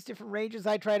prices, different ranges.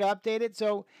 I try to update it.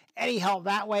 So any help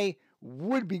that way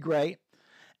would be great.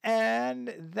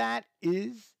 And that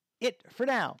is it for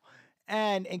now.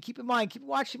 And keep in mind, keep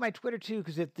watching my Twitter too,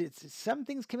 because if some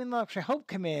things come in, which I hope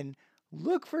come in,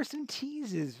 look for some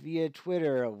teases via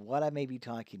Twitter of what I may be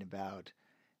talking about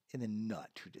in the not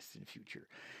too distant future.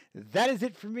 That is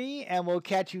it for me, and we'll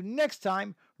catch you next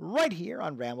time right here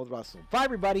on Ramble with Russell. Bye,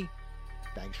 everybody.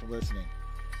 Thanks for listening.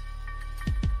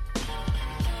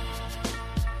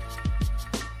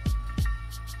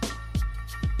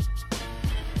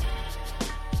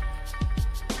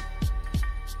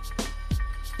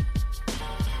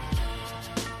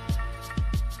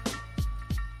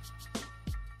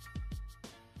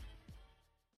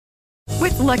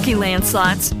 With Lucky Land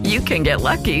Slots, you can get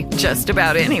lucky just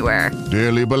about anywhere.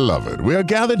 Dearly beloved, we are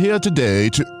gathered here today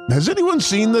to... Has anyone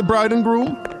seen the bride and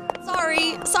groom?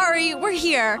 Sorry, we're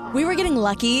here. We were getting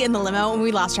lucky in the limo and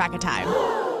we lost track of time.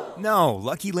 No,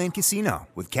 Lucky Land Casino,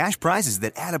 with cash prizes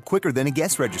that add up quicker than a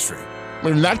guest registry.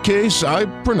 In that case, I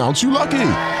pronounce you lucky.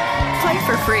 Play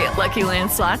for free at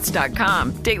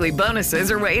LuckyLandSlots.com. Daily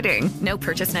bonuses are waiting. No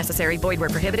purchase necessary. Void where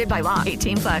prohibited by law.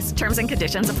 18+. Terms and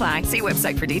conditions apply. See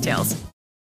website for details.